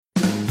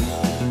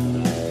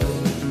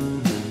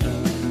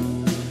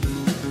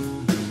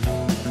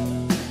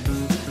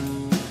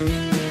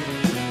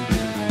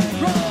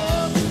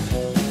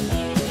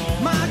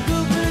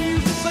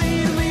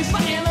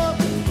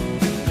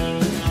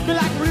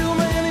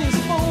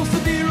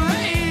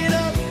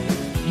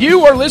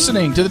You are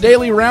listening to the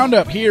Daily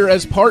Roundup here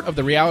as part of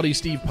the Reality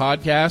Steve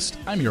podcast.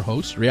 I'm your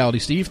host, Reality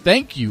Steve.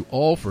 Thank you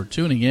all for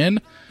tuning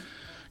in.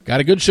 Got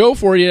a good show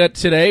for you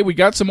today. We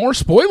got some more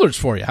spoilers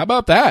for you. How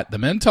about that? The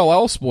Men Tell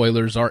All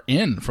spoilers are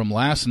in from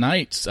last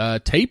night's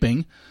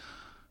taping.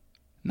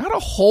 Not a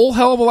whole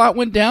hell of a lot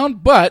went down,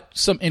 but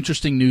some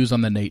interesting news on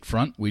the Nate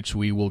front, which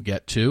we will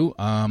get to.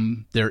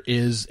 There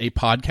is a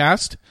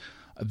podcast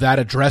that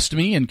addressed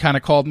me and kind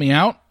of called me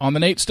out on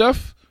the Nate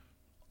stuff.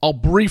 I'll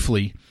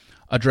briefly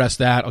address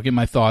that. I'll give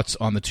my thoughts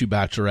on the two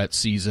Bachelorette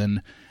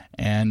season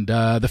and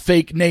the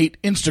fake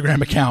Nate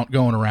Instagram account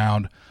going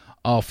around.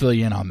 I'll fill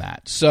you in on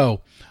that.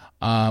 So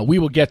we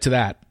will get to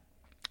that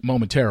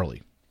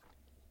momentarily.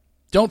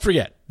 Don't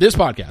forget, this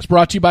podcast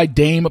brought to you by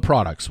Dame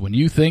Products. When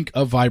you think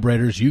of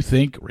vibrators, you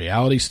think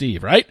Reality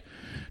Steve, right?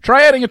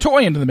 Try adding a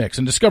toy into the mix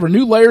and discover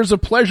new layers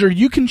of pleasure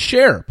you can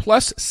share,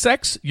 plus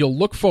sex you'll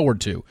look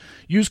forward to.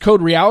 Use code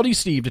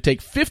RealitySteve to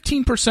take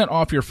 15%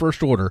 off your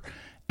first order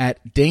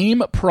at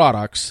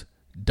dameproducts.com.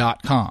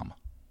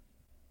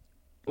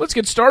 Let's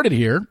get started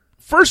here.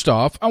 First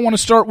off, I want to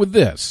start with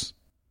this.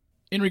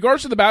 In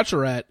regards to The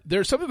Bachelorette,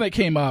 there's something that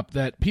came up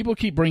that people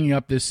keep bringing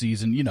up this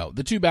season. You know,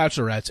 the two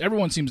Bachelorettes,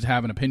 everyone seems to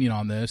have an opinion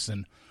on this.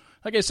 And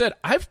like I said,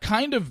 I've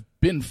kind of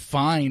been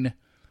fine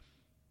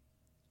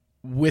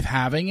with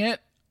having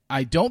it.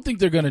 I don't think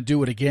they're going to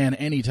do it again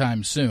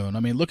anytime soon. I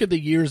mean, look at the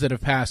years that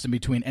have passed in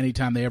between any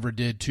time they ever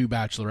did two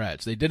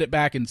Bachelorettes. They did it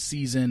back in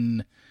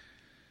season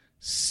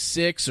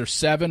 6 or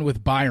 7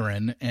 with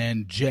Byron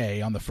and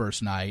Jay on the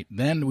first night.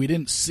 Then we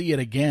didn't see it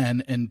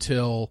again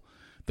until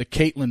the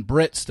Caitlyn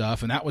Britt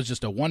stuff, and that was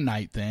just a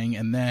one-night thing.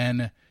 And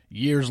then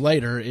years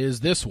later is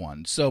this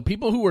one. So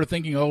people who are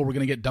thinking, oh, we're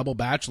going to get double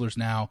Bachelors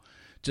now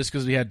just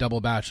because we had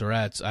double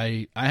Bachelorettes,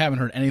 I haven't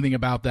heard anything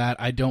about that.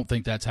 I don't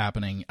think that's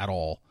happening at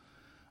all.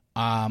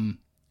 And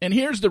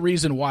here's the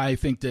reason why I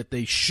think that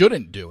they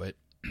shouldn't do it,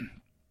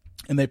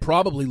 and they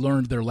probably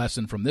learned their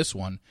lesson from this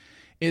one,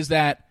 is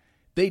that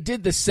they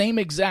did the same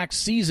exact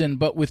season,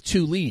 but with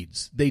two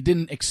leads. They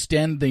didn't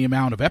extend the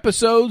amount of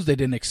episodes. They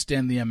didn't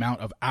extend the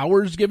amount of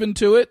hours given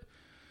to it.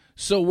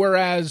 So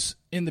whereas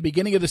in the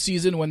beginning of the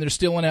season, when they're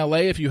still in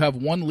LA, if you have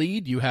one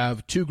lead, you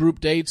have 2 group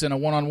dates and a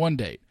one-on-one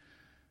date.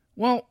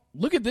 Well,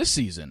 look at this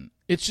season.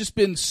 It's just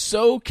been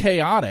so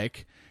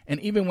chaotic. And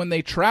even when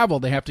they travel,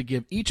 they have to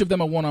give each of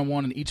them a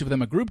one-on-one and each of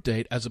them a group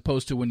date, as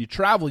opposed to when you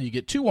travel, you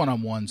get 2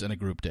 one-on-ones and a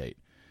group date.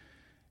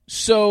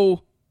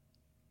 So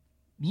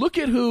look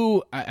at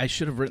who, I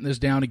should have written this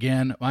down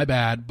again, my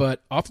bad,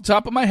 but off the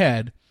top of my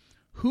head,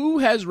 who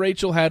has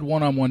Rachel had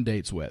one-on-one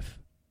dates with?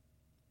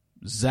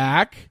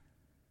 Zach,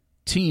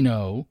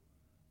 Tino,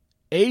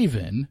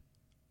 Avon,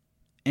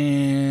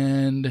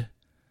 and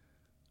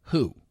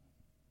who?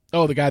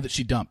 Oh, the guy that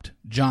she dumped,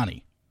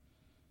 Johnny.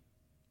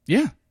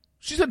 Yeah,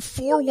 she's had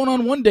 4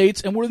 one-on-one dates,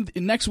 and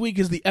next week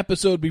is the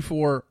episode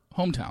before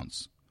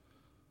Hometowns.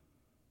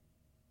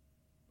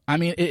 I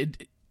mean,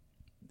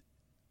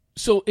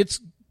 so it's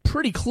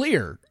pretty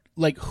clear,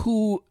 like,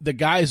 who the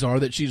guys are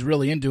that she's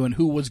really into and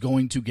who was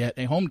going to get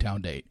a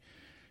hometown date.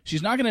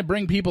 She's not going to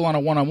bring people on a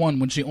one-on-one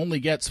when she only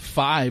gets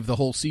 5 the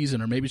whole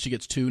season, or maybe she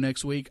gets 2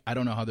 next week. I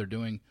don't know how they're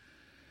doing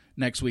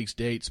next week's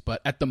dates,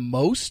 but at the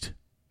most,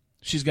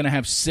 she's going to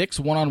have 6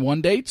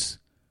 one-on-one dates,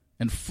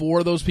 and 4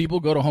 of those people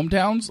go to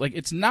hometowns. Like,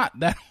 it's not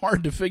that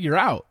hard to figure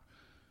out.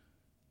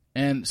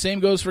 And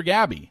same goes for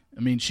Gabby. I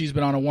mean, she's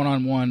been on a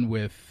one-on-one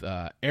with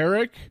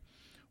Eric,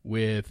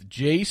 with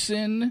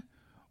Jason,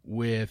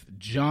 with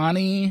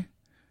Johnny,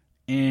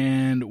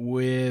 and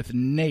with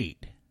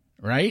Nate,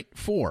 right?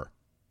 4.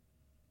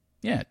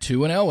 Yeah,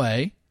 2 in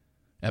LA,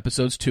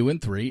 episodes 2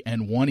 and 3,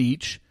 and 1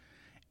 each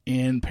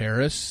in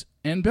Paris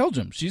and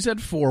Belgium. She's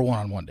had 4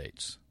 one-on-one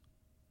dates.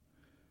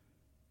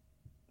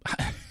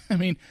 I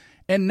mean,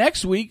 and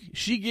next week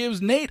she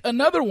gives Nate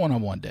another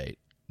one-on-one date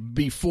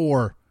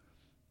before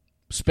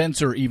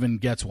Spencer even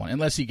gets one,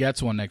 unless he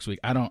gets one next week.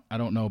 I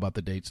don't know about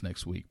the dates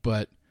next week,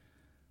 but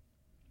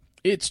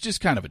it's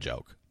just kind of a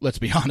joke. Let's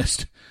be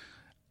honest.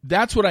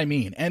 That's what I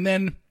mean. And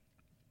then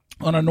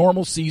on a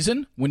normal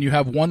season, when you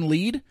have one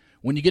lead,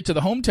 when you get to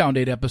the hometown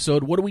date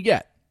episode, what do we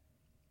get?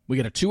 We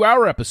get a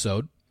 2-hour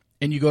episode,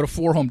 and you go to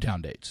 4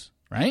 hometown dates,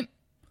 right?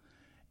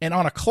 And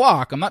on a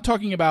clock, I'm not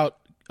talking about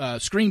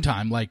screen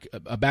time like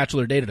a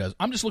Bachelor data does.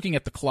 I'm just looking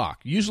at the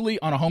clock. Usually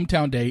on a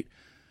hometown date,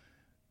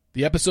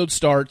 the episode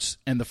starts,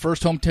 and the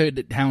first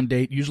hometown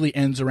date usually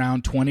ends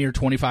around 20 or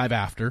 25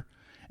 after,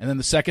 and then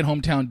the second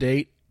hometown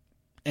date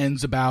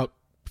ends about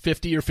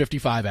 50 or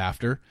 55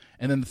 after,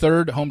 and then the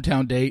third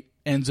hometown date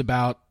ends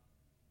about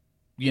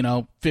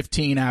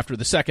 15 after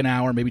the second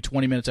hour, maybe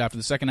 20 minutes after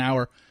the second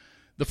hour.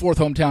 The fourth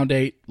hometown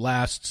date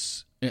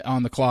lasts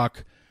on the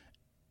clock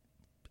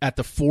at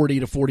the 40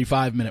 to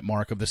 45 minute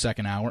mark of the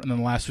second hour, and then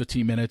the last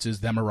 15 minutes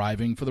is them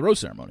arriving for the rose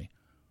ceremony.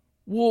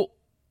 Well,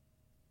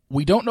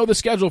 we don't know the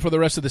schedule for the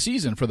rest of the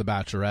season for The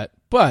Bachelorette,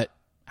 but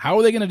how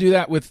are they going to do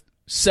that with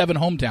 7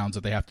 hometowns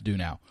that they have to do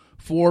now?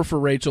 4 for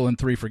Rachel and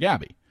 3 for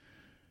Gabby.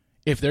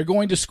 If they're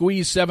going to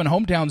squeeze 7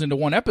 hometowns into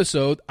one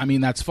episode, I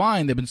mean, that's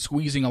fine. They've been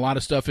squeezing a lot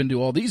of stuff into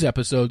all these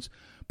episodes,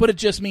 but it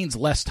just means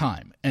less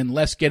time and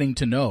less getting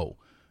to know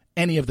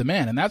any of the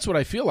men. And that's what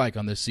I feel like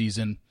on this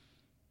season.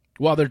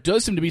 While there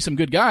does seem to be some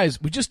good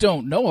guys, we just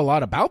don't know a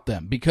lot about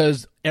them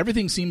because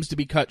everything seems to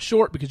be cut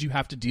short because you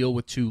have to deal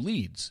with 2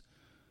 leads.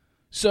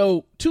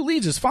 So 2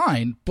 leads is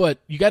fine, but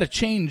you got to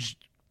change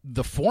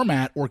the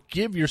format or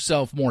give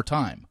yourself more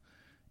time.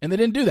 And they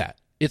didn't do that.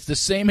 It's the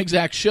same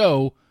exact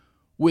show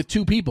with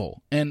 2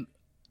 people. And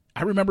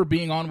I remember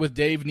being on with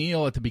Dave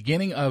Neal at the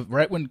beginning of,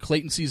 right when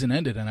Clayton's season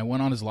ended, and I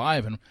went on his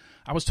live, and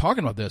I was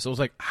talking about this. I was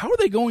like, how are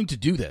they going to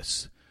do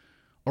this?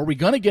 Are we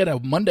going to get a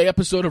Monday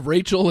episode of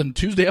Rachel and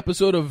Tuesday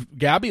episode of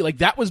Gabby? Like,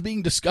 that was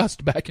being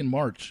discussed back in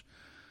March.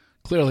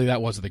 Clearly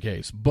that wasn't the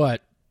case.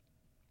 But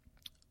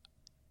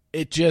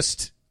it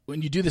just,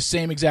 when you do the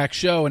same exact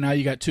show and now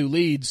you got 2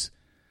 leads,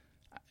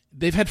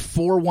 they've had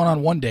 4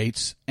 one-on-one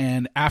dates,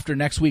 and after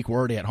next week, we're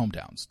already at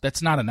hometowns.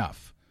 That's not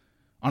enough.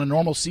 On a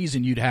normal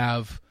season, you'd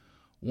have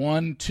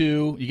 1,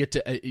 2, you get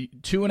to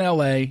 2 in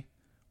L.A.,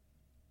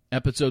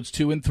 episodes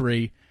 2 and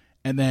 3,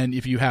 and then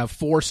if you have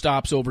 4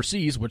 stops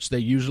overseas, which they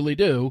usually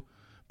do,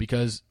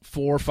 because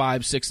 4,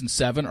 5, 6, and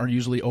 7 are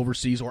usually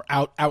overseas or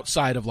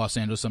outside of Los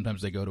Angeles.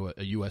 Sometimes they go to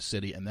a U.S.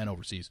 city and then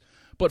overseas.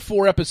 But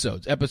 4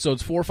 episodes.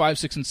 Episodes 4, 5,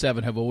 6, and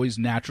 7 have always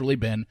naturally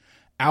been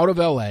out of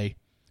L.A.,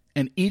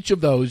 and each of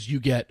those you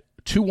get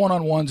 2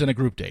 one-on-ones and a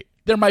group date.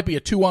 There might be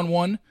a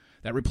 2-on-1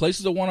 that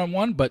replaces a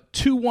one-on-one, but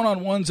 2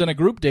 one-on-ones and a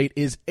group date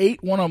is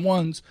 8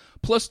 one-on-ones,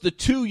 plus the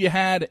 2 you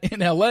had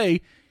in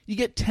L.A., you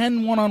get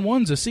 10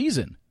 one-on-ones a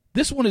season.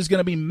 This one is going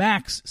to be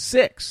max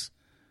 6.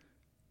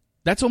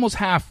 That's almost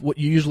half what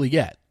you usually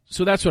get.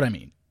 So that's what I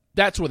mean.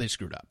 That's where they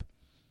screwed up.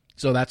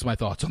 So that's my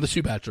thoughts on the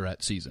 2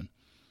 Bachelorette season.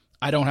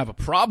 I don't have a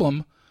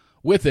problem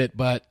with it,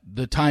 but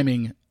the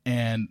timing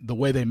and the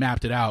way they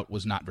mapped it out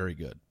was not very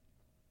good.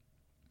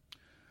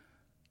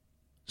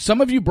 Some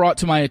of you brought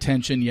to my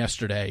attention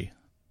yesterday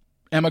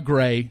Emma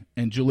Gray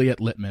and Juliet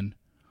Littman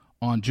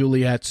on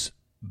Juliet's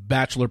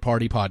Bachelor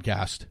Party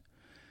podcast.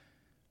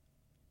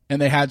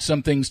 And they had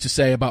some things to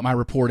say about my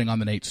reporting on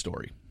the Nate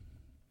story.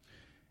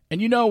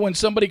 And you know, when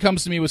somebody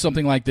comes to me with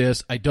something like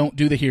this, I don't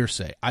do the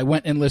hearsay. I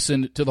went and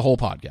listened to the whole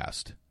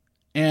podcast.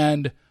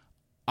 And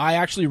I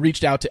actually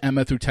reached out to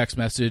Emma through text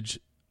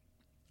message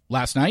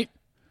last night.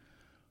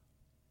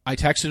 I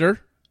texted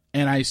her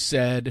and I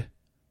said,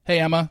 hey,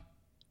 Emma,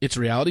 it's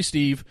Reality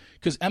Steve.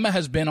 Because Emma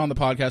has been on the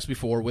podcast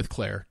before with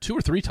Claire 2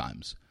 or 3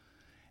 times.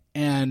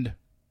 And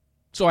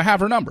so I have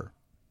her number.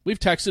 We've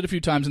texted a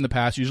few times in the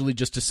past, usually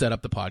just to set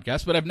up the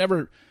podcast, but I've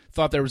never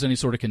thought there was any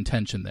sort of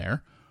contention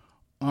there.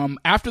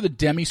 After the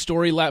Demi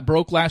story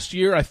broke last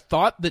year, I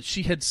thought that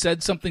she had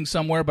said something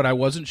somewhere, but I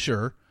wasn't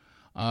sure,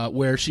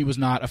 where she was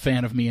not a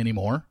fan of me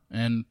anymore.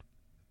 And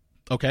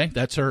okay,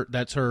 that's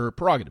her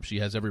prerogative. She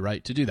has every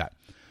right to do that.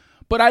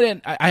 But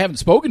I haven't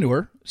spoken to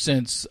her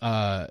since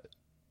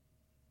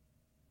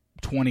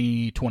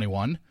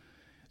 2021.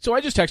 So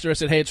I just texted her. I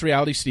said, hey, it's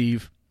Reality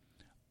Steve.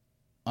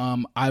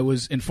 I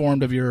was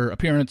informed of your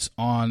appearance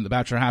on the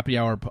Bachelor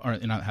Bachelor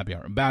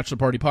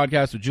Party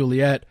podcast with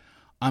Juliet.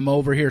 I'm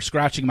over here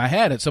scratching my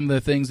head at some of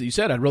the things that you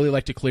said. I'd really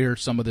like to clear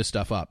some of this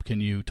stuff up.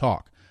 Can you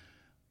talk?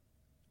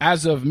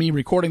 As of me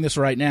recording this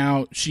right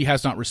now, she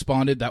has not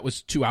responded. That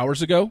was 2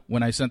 hours ago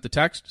when I sent the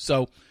text.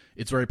 So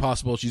it's very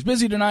possible she's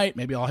busy tonight.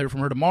 Maybe I'll hear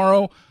from her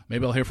tomorrow.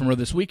 Maybe I'll hear from her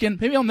this weekend.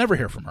 Maybe I'll never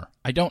hear from her.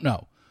 I don't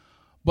know.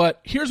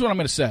 But here's what I'm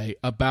going to say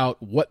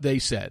about what they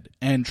said.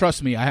 And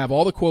trust me, I have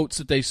all the quotes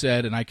that they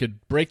said, and I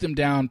could break them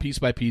down piece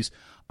by piece.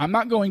 I'm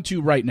not going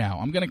to right now.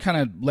 I'm going to kind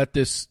of let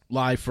this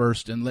lie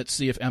first, and let's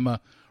see if Emma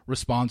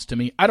responds to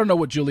me. I don't know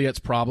what Juliet's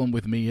problem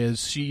with me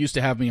is. She used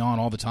to have me on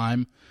all the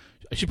time.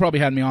 She probably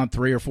had me on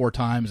 3 or 4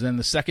 times. And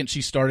the second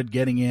she started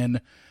getting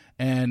in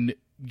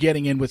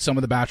with some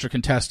of the Bachelor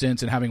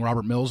contestants and having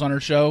Robert Mills on her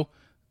show,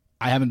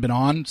 I haven't been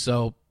on.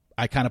 So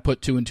I kind of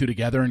put 2 and 2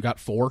 together and got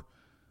 4.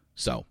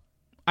 So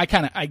I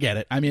get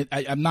it. I mean,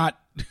 I'm not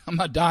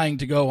dying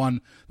to go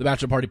on the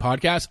Bachelor Party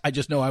podcast. I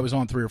just know I was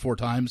on 3 or 4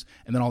 times,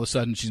 and then all of a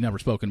sudden she's never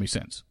spoken to me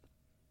since.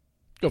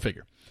 Go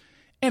figure.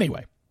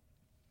 Anyway,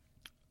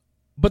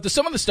 but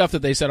some of the stuff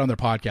that they said on their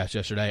podcast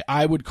yesterday,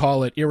 I would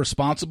call it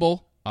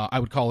irresponsible. I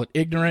would call it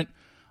ignorant.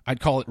 I'd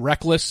call it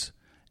reckless.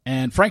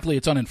 And frankly,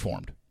 it's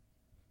uninformed.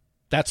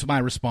 That's my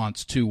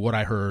response to what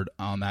I heard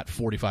on that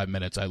 45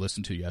 minutes I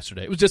listened to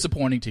yesterday. It was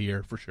disappointing to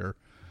hear, for sure.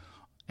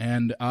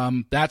 And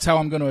that's how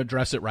I'm going to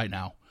address it right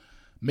now.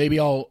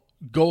 Maybe I'll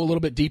go a little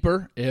bit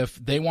deeper. If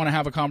they want to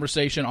have a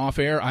conversation off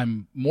air,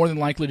 I'm more than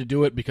likely to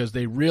do it because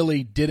they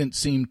really didn't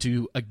seem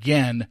to,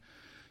 again,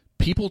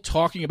 people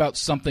talking about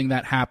something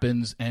that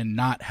happens and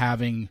not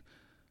having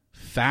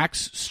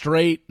facts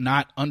straight,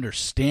 not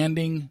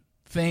understanding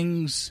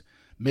things,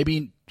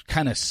 maybe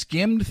kind of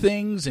skimmed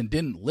things and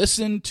didn't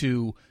listen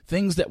to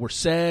things that were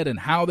said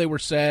and how they were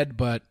said.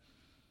 But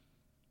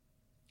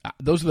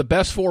those are the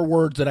best 4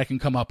 words that I can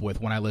come up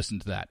with when I listen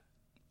to that.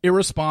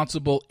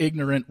 Irresponsible,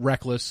 ignorant,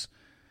 reckless,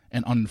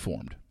 and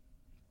uninformed.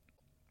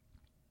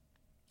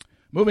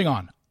 Moving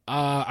on.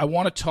 I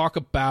want to talk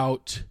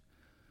about,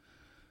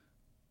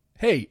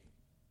 hey,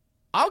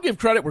 I'll give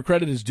credit where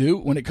credit is due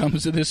when it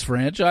comes to this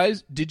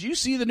franchise. Did you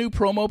see the new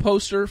promo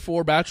poster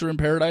for Bachelor in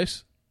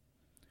Paradise?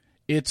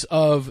 It's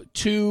of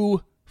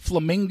two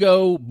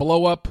flamingo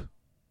blow-up,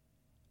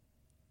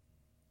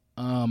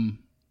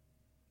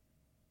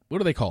 what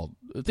are they called?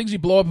 The things you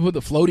blow up with the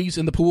floaties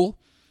in the pool.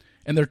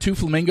 And they're two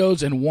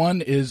flamingos, and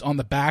one is on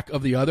the back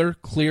of the other,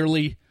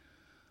 clearly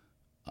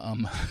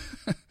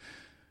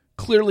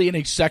clearly in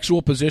a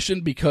sexual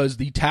position, because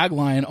the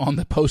tagline on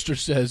the poster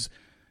says,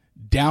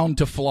 "Down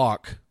to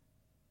flock."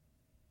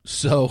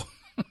 So,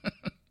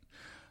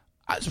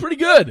 it's pretty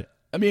good.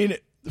 I mean,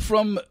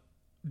 from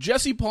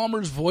Jesse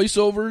Palmer's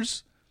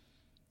voiceovers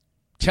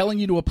telling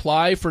you to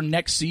apply for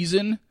next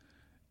season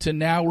to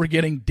now we're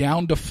getting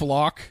down to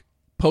flock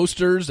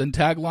posters and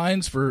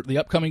taglines for the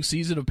upcoming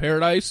season of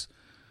Paradise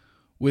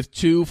with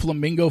two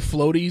flamingo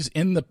floaties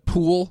in the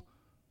pool,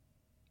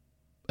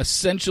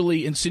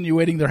 essentially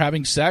insinuating they're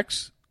having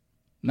sex.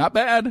 Not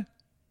bad.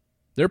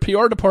 Their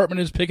PR department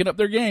is picking up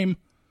their game.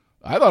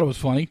 I thought it was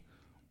funny.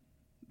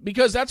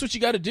 Because that's what you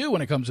got to do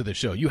when it comes to this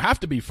show. You have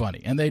to be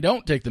funny. And they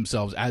don't take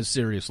themselves as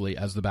seriously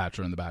as The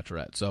Bachelor and The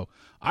Bachelorette. So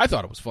I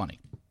thought it was funny.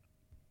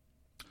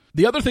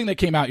 The other thing that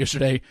came out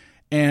yesterday,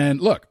 and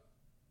look,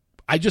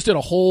 I just did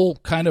a whole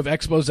kind of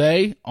expose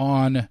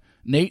on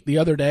Nate the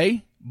other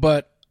day,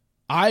 but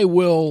I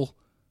will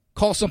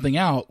call something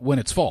out when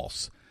it's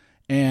false.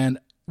 And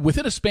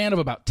within a span of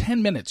about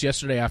 10 minutes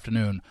yesterday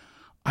afternoon,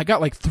 I got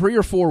like 3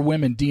 or 4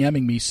 women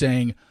DMing me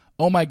saying,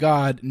 "Oh my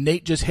God,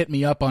 Nate just hit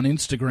me up on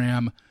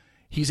Instagram.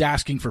 He's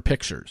asking for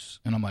pictures."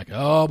 And I'm like,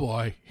 oh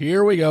boy,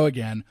 here we go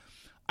again.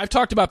 I've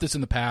talked about this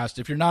in the past.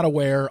 If you're not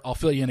aware, I'll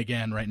fill you in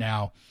again right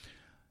now.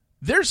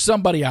 There's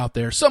somebody out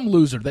there, some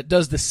loser, that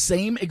does the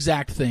same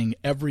exact thing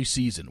every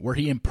season, where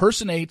he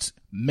impersonates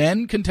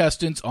men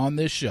contestants on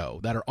this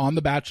show that are on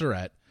The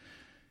Bachelorette,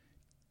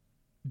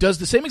 does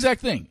the same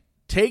exact thing,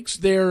 takes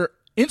their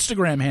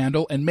Instagram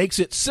handle and makes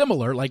it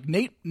similar. Like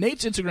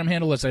Nate's Instagram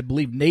handle is, I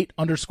believe,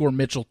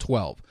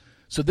 Nate_Mitchell12.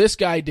 So this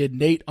guy did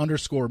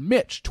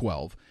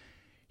Nate_Mitch12.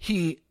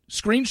 He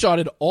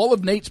screenshotted all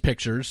of Nate's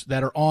pictures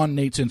that are on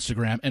Nate's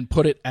Instagram and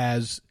put it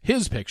as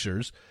his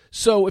pictures.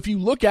 So if you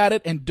look at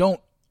it and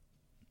don't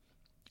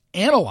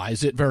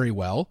analyze it very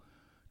well,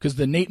 because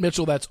the Nate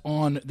Mitchell that's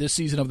on this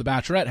season of The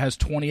Bachelorette has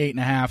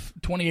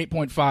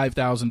 28.5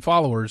 thousand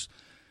followers,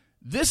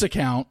 this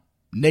account,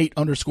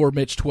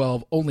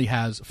 Nate_Mitch12, only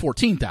has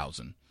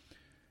 14,000.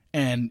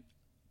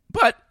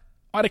 But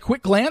at a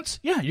quick glance,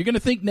 yeah, you're going to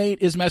think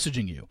Nate is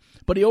messaging you.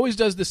 But he always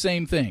does the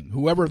same thing,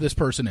 whoever this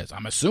person is.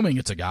 I'm assuming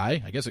it's a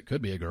guy. I guess it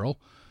could be a girl.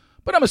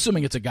 But I'm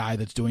assuming it's a guy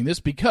that's doing this,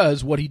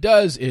 because what he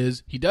does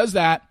is he does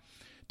that,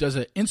 does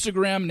an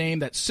Instagram name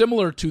that's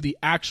similar to the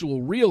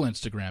actual real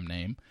Instagram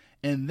name,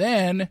 and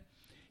then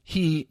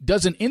he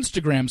does an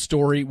Instagram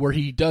story where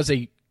he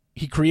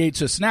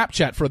creates a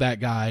Snapchat for that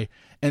guy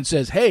and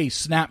says, "Hey,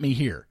 snap me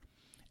here."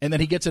 And then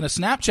he gets in a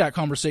Snapchat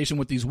conversation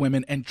with these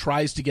women and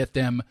tries to get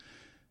them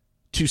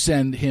to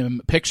send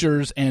him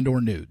pictures and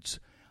or nudes.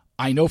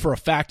 I know for a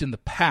fact in the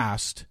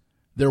past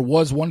there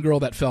was one girl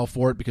that fell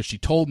for it, because she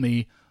told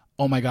me,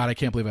 "Oh my God, I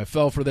can't believe I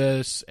fell for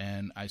this."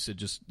 And I said,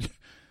 just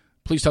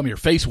please tell me your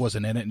face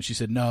wasn't in it. And she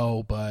said,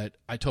 "No, but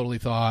I totally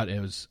thought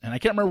it was." And I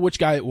can't remember which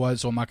guy it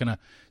was, so I'm not going to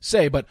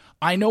say. But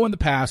I know in the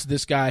past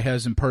this guy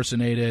has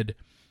impersonated,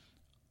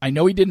 I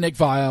know he did Nick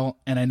Viall,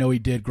 and I know he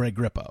did Greg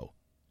Grippo.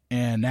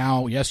 And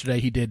now yesterday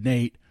he did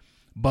Nate.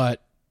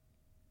 But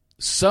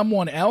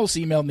someone else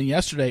emailed me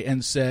yesterday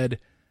and said,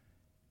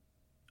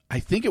 I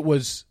think it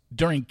was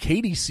during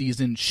Katie's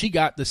season, she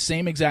got the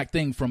same exact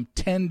thing from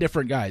 10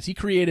 different guys. He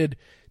created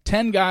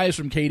 10 guys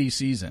from Katie's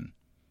season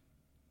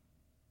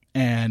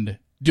and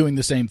doing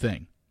the same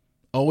thing.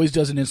 Always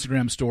does an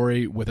Instagram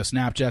story with a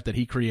Snapchat that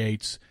he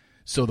creates,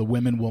 so the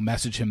women will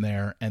message him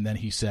there, and then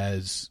he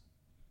says,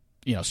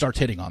 starts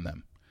hitting on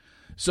them.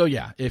 So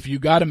yeah, if you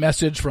got a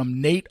message from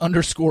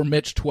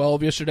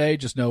Nate_Mitch12 yesterday,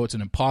 just know it's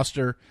an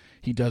imposter.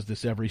 He does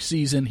this every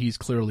season. He's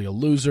clearly a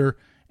loser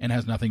and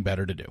has nothing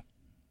better to do.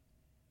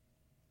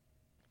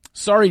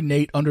 Sorry,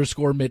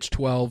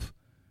 Nate_Mitch12.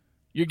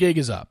 Your gig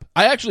is up.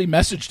 I actually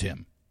messaged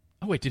him.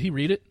 Oh, wait, did he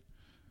read it?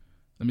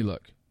 Let me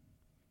look.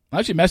 I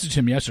actually messaged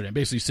him yesterday and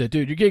basically said,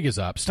 "Dude, your gig is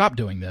up. Stop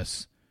doing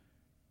this."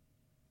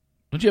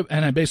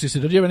 And I basically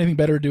said, "Don't you have anything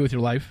better to do with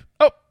your life?"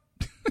 Oh,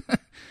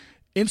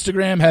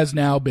 Instagram has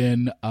now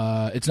been,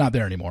 it's not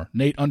there anymore.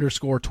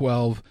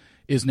 Nate_12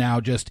 is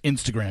now just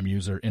Instagram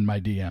user in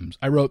my DMs.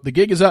 I wrote, "The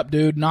gig is up,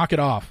 dude. Knock it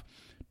off.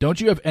 Don't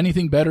you have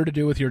anything better to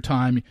do with your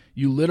time?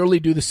 You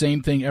literally do the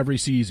same thing every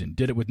season.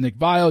 Did it with Nick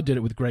Viall, did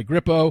it with Greg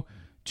Grippo.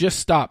 Just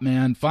stop,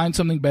 man. Find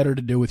something better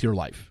to do with your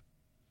life."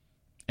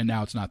 And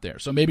now it's not there.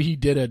 So maybe he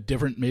did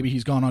maybe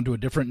he's gone on to a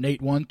different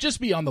Nate one. Just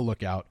be on the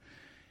lookout.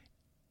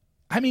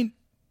 I mean,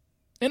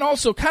 and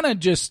also kind of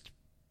just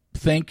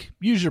think,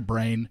 use your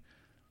brain.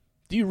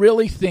 Do you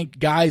really think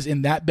guys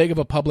in that big of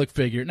a public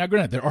figure, now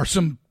granted, there are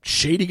some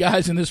shady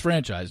guys in this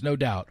franchise, no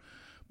doubt,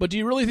 but do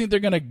you really think they're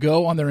going to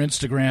go on their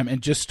Instagram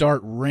and just start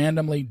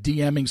randomly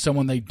DMing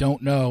someone they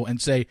don't know and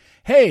say,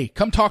 "Hey,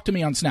 come talk to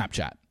me on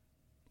Snapchat"?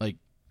 Like,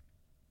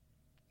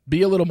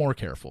 be a little more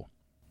careful.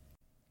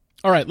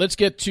 All right, let's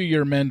get to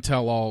your Men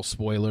Tell All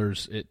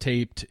spoilers. It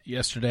taped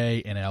yesterday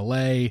in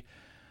L.A.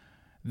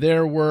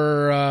 There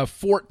were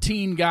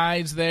 14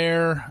 guys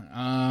there.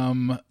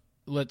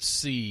 Let's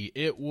see.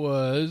 It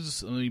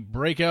was, let me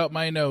break out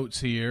my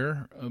notes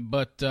here,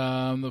 but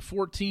the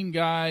 14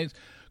 guys,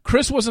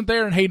 Chris wasn't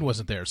there and Hayden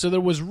wasn't there. So there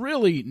was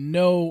really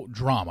no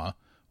drama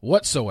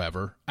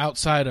whatsoever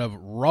outside of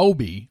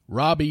Robbie,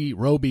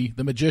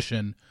 the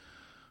magician,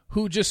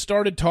 who just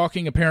started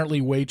talking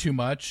apparently way too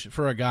much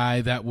for a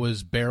guy that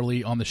was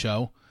barely on the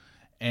show.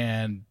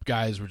 And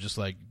guys were just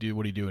like, dude,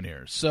 what are you doing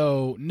here?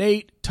 So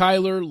Nate,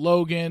 Tyler,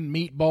 Logan,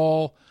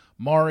 Meatball,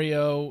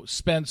 Mario,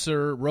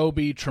 Spencer,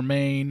 Roby,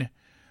 Tremaine,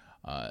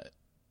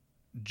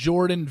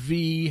 Jordan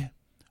V,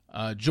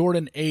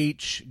 Jordan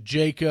H,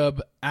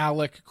 Jacob,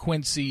 Alec,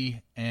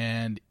 Quincy,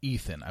 and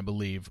Ethan, I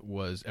believe,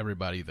 was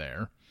everybody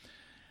there.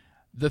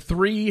 The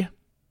 3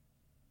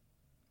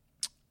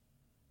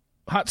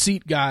 hot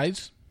seat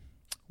guys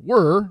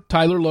were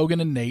Tyler,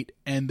 Logan, and Nate,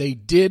 and they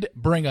did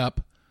bring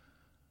up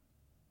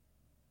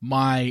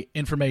my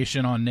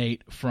information on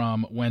Nate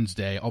from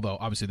Wednesday, although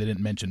obviously they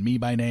didn't mention me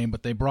by name,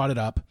 but they brought it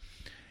up.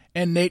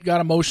 And Nate got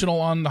emotional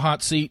on the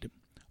hot seat.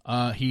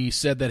 He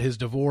said that his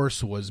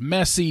divorce was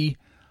messy,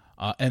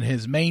 and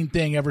his main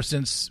thing ever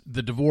since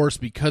the divorce,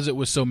 because it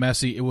was so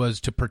messy, it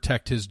was to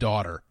protect his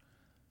daughter.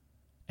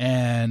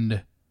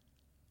 And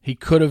he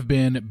could have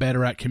been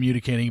better at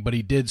communicating, but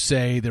he did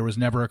say there was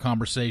never a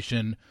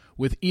conversation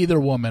with either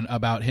woman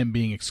about him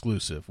being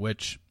exclusive,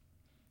 which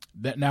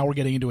that now we're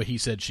getting into a he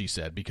said, she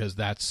said, because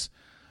that's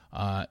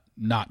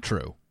not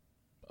true,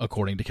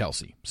 according to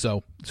Kelsey.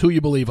 So it's who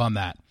you believe on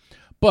that.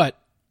 But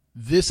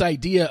this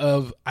idea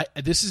of,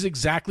 this is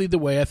exactly the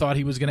way I thought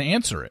he was going to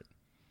answer it.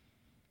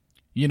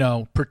 You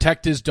know,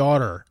 protect his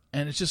daughter.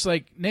 And it's just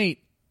like,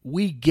 Nate,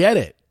 we get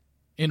it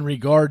in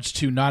regards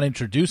to not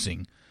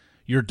introducing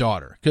your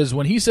daughter. Because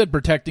when he said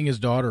protecting his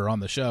daughter on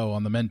the show,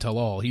 on the Men Tell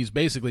All, he's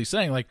basically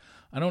saying, like,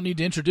 I don't need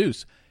to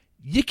introduce.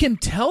 You can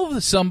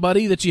tell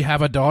somebody that you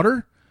have a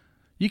daughter.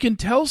 You can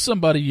tell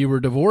somebody you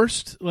were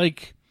divorced.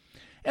 Like,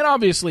 and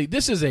obviously,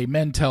 this is a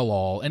Men Tell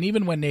All. And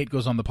even when Nate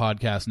goes on the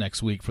podcast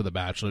next week for The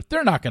Bachelor,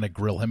 they're not going to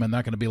grill him and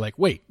not going to be like,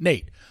 wait,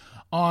 Nate,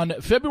 on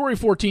February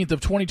 14th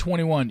of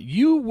 2021,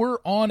 you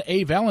were on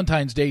a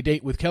Valentine's Day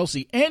date with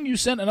Kelsey, and you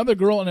sent another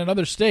girl in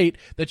another state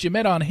that you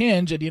met on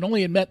Hinge, and you'd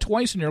only had met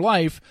twice in your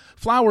life,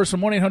 flowers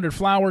from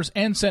 1-800-Flowers,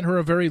 and sent her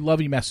a very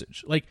lovey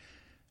message. Like,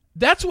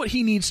 that's what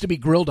he needs to be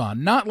grilled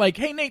on, not like,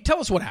 hey, Nate, tell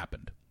us what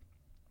happened.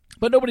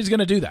 But nobody's going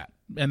to do that,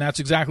 and that's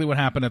exactly what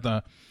happened at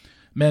the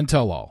Men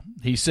Tell All.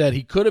 He said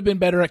he could have been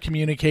better at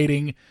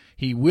communicating.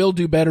 He will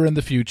do better in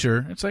the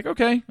future. It's like,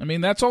 okay, I mean,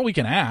 that's all we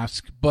can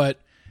ask, but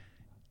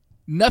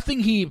nothing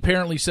he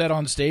apparently said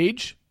on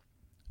stage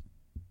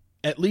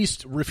at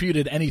least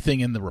refuted anything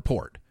in the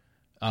report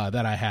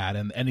that I had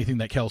and anything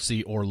that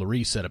Kelsey or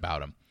Larry said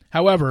about him.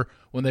 However,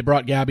 when they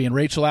brought Gabby and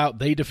Rachel out,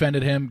 they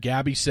defended him.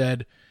 Gabby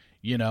said,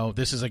 you know,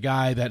 this is a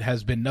guy that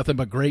has been nothing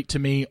but great to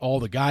me. All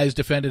the guys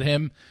defended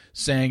him,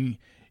 saying,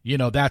 you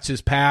know, that's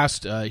his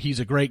past. He's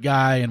a great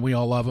guy, and we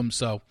all love him.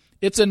 So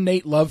it's a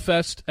Nate love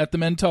fest at the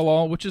Men Tell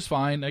All, which is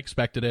fine. I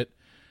expected it.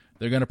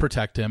 They're going to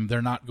protect him.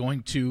 They're not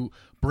going to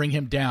bring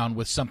him down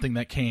with something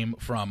that came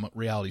from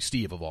Reality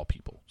Steve, of all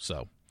people.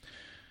 So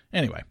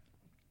anyway,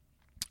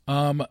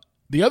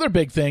 the other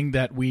big thing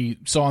that we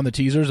saw in the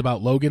teasers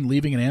about Logan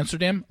leaving in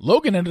Amsterdam,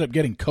 Logan ended up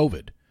getting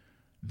COVID.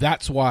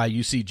 That's why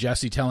you see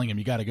Jesse telling him,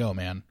 you got to go,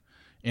 man,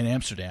 in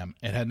Amsterdam.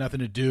 It had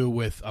nothing to do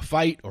with a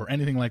fight or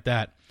anything like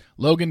that.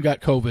 Logan got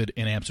COVID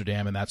in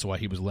Amsterdam, and that's why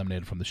he was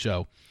eliminated from the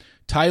show.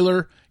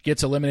 Tyler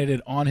gets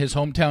eliminated on his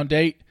hometown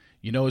date.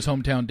 You know his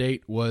hometown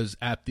date was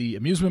at the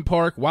amusement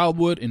park,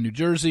 Wildwood, in New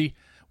Jersey,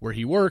 where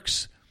he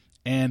works.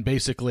 And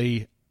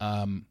basically,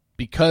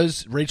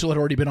 because Rachel had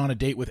already been on a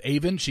date with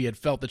Avon, she had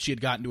felt that she had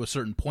gotten to a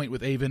certain point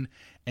with Avon,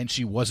 and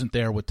she wasn't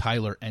there with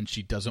Tyler, and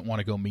she doesn't want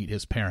to go meet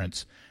his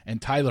parents.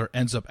 And Tyler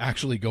ends up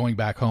actually going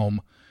back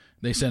home.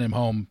 They sent him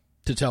home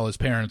to tell his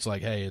parents,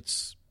 like, hey,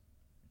 it's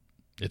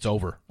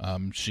over.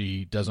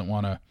 She doesn't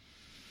want to,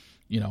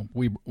 you know,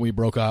 we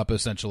broke up,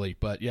 essentially.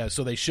 But, yeah,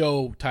 so they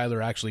show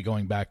Tyler actually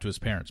going back to his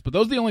parents. But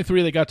those are the only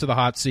 3 that got to the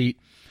hot seat.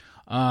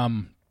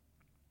 And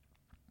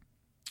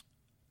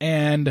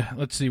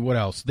let's see what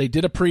else. They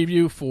did a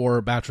preview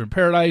for Bachelor in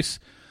Paradise.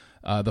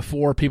 The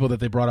 4 people that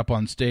they brought up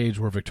on stage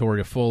were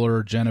Victoria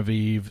Fuller,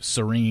 Genevieve,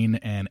 Serene,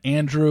 and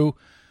Andrew.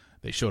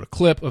 They showed a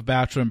clip of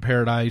Bachelor in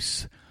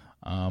Paradise.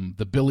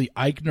 The Billy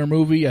Eichner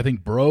movie, I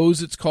think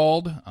Bros it's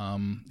called.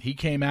 He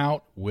came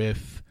out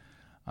with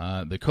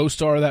the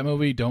co-star of that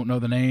movie, don't know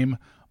the name,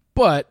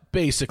 but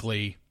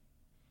basically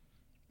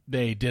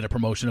they did a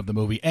promotion of the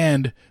movie,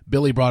 and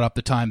Billy brought up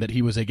the time that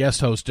he was a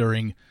guest host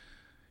during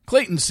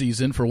Clayton's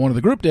season for one of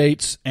the group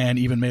dates, and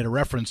even made a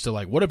reference to,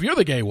 like, what if you're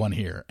the gay one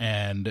here?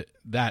 And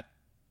that,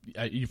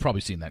 you've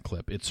probably seen that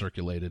clip. It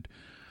circulated.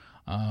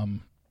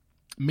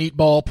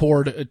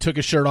 Meatball took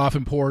his shirt off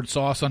and poured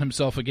sauce on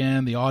himself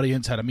again. The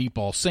audience had a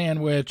meatball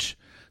sandwich.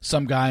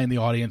 Some guy in the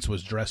audience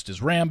was dressed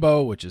as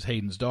Rambo, which is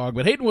Hayden's dog,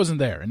 but Hayden wasn't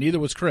there, and neither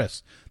was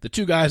Chris. The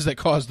 2 guys that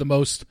caused the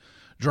most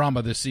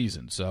drama this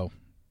season. So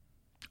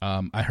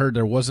I heard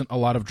there wasn't a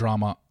lot of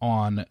drama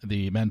on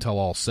the Men Tell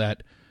All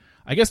set.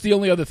 I guess the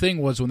only other thing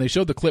was when they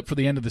showed the clip for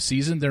the end of the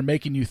season, they're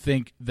making you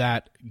think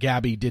that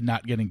Gabby did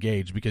not get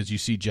engaged because you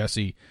see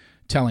Jesse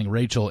telling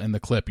Rachel in the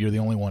clip, you're the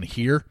only one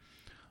here.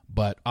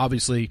 But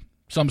obviously,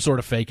 some sort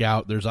of fake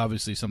out. There's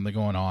obviously something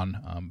going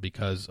on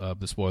because of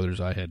the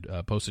spoilers I had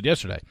posted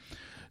yesterday.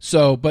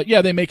 So, but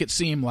yeah, they make it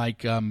seem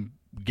like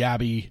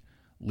Gabby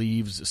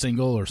leaves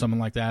single or something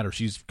like that, or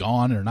she's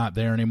gone or not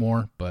there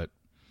anymore. But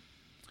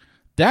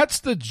that's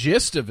the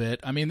gist of it.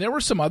 I mean, there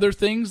were some other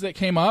things that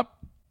came up.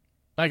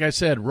 Like I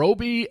said,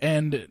 Robbie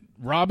and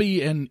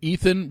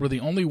Ethan were the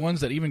only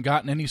ones that even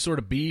got in any sort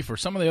of beef, or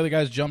some of the other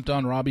guys jumped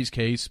on Robbie's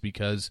case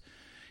because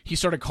he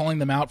started calling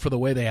them out for the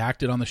way they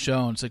acted on the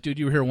show. And it's like, dude,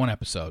 you were here one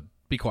episode.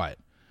 Be quiet.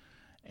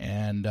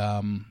 And,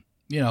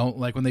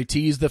 like when they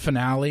teased the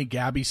finale,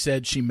 Gabby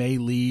said she may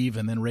leave,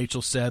 and then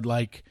Rachel said,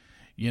 like,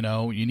 you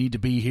need to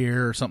be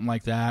here or something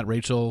like that.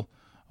 Rachel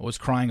was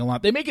crying a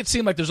lot. They make it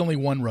seem like there's only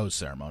one rose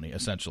ceremony,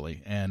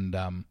 essentially. And,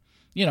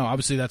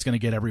 obviously that's going to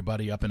get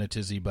everybody up in a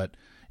tizzy, but,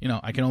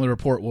 I can only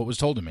report what was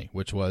told to me,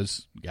 which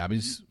was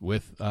Gabby's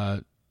with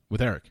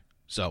Eric.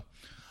 So,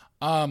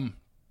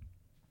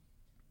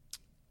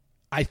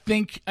 I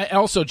think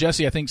also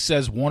Jesse,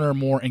 says one or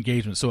more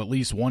engagements. So at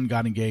least one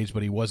got engaged,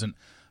 but he wasn't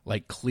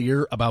like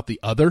clear about the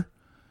other.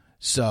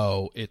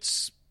 So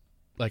it's,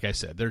 like I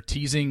said, they're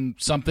teasing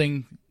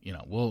something,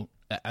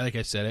 like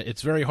I said,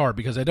 it's very hard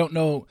because I don't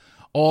know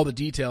all the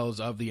details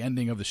of the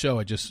ending of the show.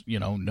 I just,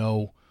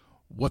 know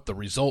what the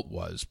result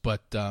was.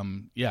 But,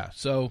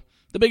 so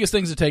the biggest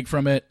things to take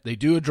from it, they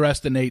do address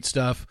the Nate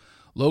stuff.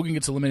 Logan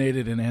gets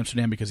eliminated in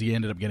Amsterdam because he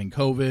ended up getting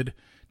COVID.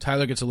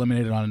 Tyler gets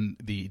eliminated on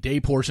the day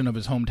portion of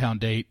his hometown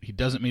date. He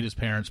doesn't meet his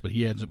parents, but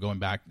he ends up going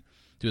back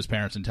to his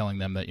parents and telling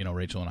them that,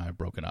 Rachel and I have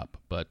broken up.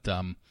 But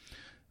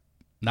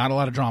not a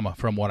lot of drama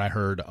from what I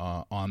heard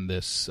on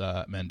this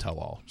Men Tell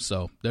All.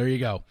 So there you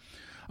go.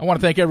 I want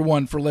to thank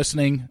everyone for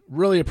listening.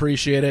 Really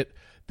appreciate it.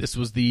 This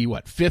was the,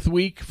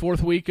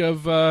 fourth week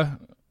of,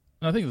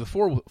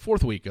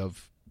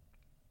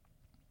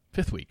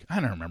 fifth week. I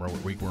don't remember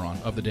what week we're on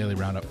of the Daily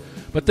Roundup.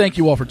 But thank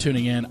you all for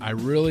tuning in. I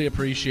really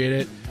appreciate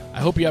it. I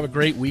hope you have a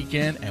great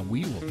weekend, and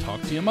we will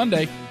talk to you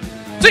Monday.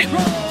 See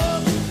you!